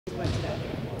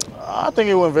I think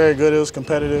it went very good. It was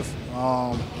competitive.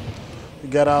 We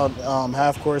got out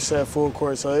half court set, full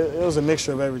court, so it was a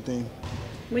mixture of everything.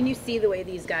 When you see the way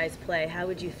these guys play, how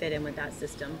would you fit in with that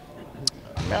system?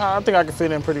 Yeah, I think I can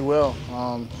fit in pretty well.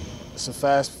 It's a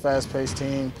fast-paced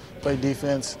team. Play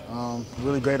defense.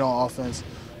 Really great on offense.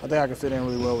 I think I can fit in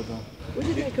really well with them. What do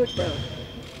you think of Coach Brown?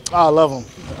 I love him.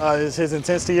 His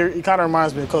intensity. He kind of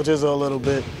reminds me of Coach Izzo a little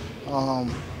bit.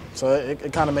 So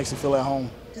it kind of makes you feel at home.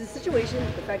 Does the situation,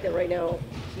 the fact that right now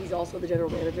he's also the general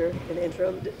manager in the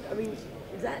interim, I mean,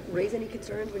 does that raise any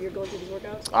concerns when you're going through these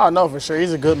workouts? Oh, no, for sure.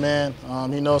 He's a good man.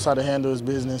 He knows how to handle his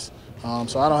business.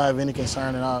 So I don't have any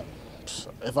concern. And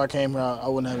if I came here, I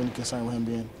wouldn't have any concern with him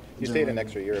being. You stayed an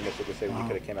extra year in Mississippi State when you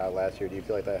could have came out last year. Do you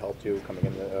feel like that helped you coming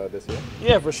in this year?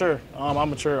 Yeah, for sure. I'm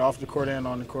mature off the court and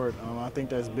on the court. I think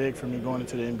that's big for me going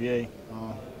into the NBA.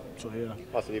 So yeah.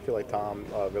 Also, do you feel like Tom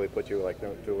really put you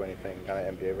through anything kind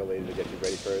of NBA related to get you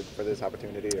ready for this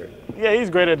opportunity? Or? Yeah, he's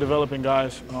great at developing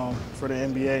guys for the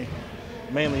NBA,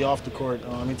 mainly off the court.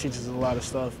 He teaches us a lot of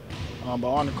stuff,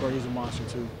 but on the court he's a monster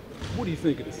too. What do you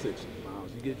think of the Sixers,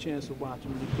 Miles? You get a chance to watch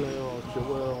them in the playoffs,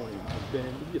 Joel and Ben.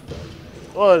 What do you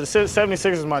think? Well, the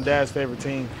 76ers is my dad's favorite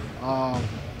team,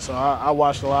 so I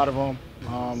watched a lot of them.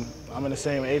 I'm in the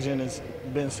same agent as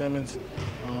Ben Simmons,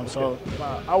 so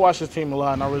I watch this team a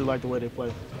lot, and I really like the way they play.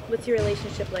 What's your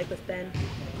relationship like with Ben? Have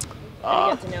you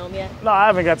got to know him yet? No, I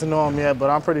haven't got to know him yet, but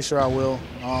I'm pretty sure I will.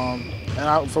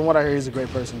 From what I hear, he's a great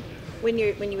person. When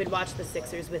you would watch the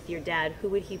Sixers with your dad, who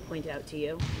would he point out to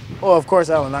you? Well, of course,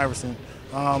 Allen Iverson.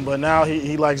 But now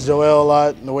he likes Joel a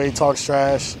lot, and the way he talks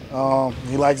trash.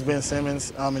 He likes Ben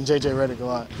Simmons and J.J. Redick a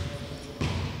lot.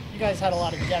 You guys had a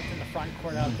lot of depth in the front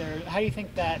court out there. How do you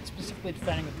think that, specifically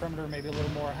defending the perimeter maybe a little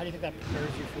more, how do you think that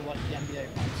prepares you for what the NBA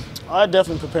wants? I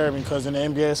definitely prepared me because in the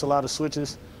NBA it's a lot of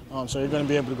switches, so you're going to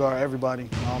be able to guard everybody.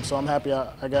 So I'm happy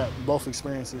I got both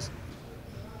experiences.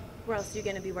 Where else are you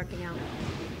going to be working out?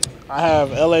 I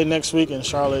have LA next week and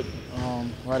Charlotte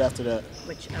right after that.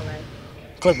 Which LA?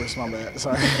 Clippers, my bad.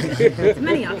 Sorry.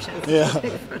 Many options. Yeah.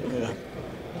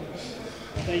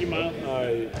 Thank you, Miles. All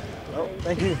right. Oh,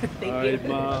 thank you. Thank All you. right,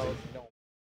 Miles.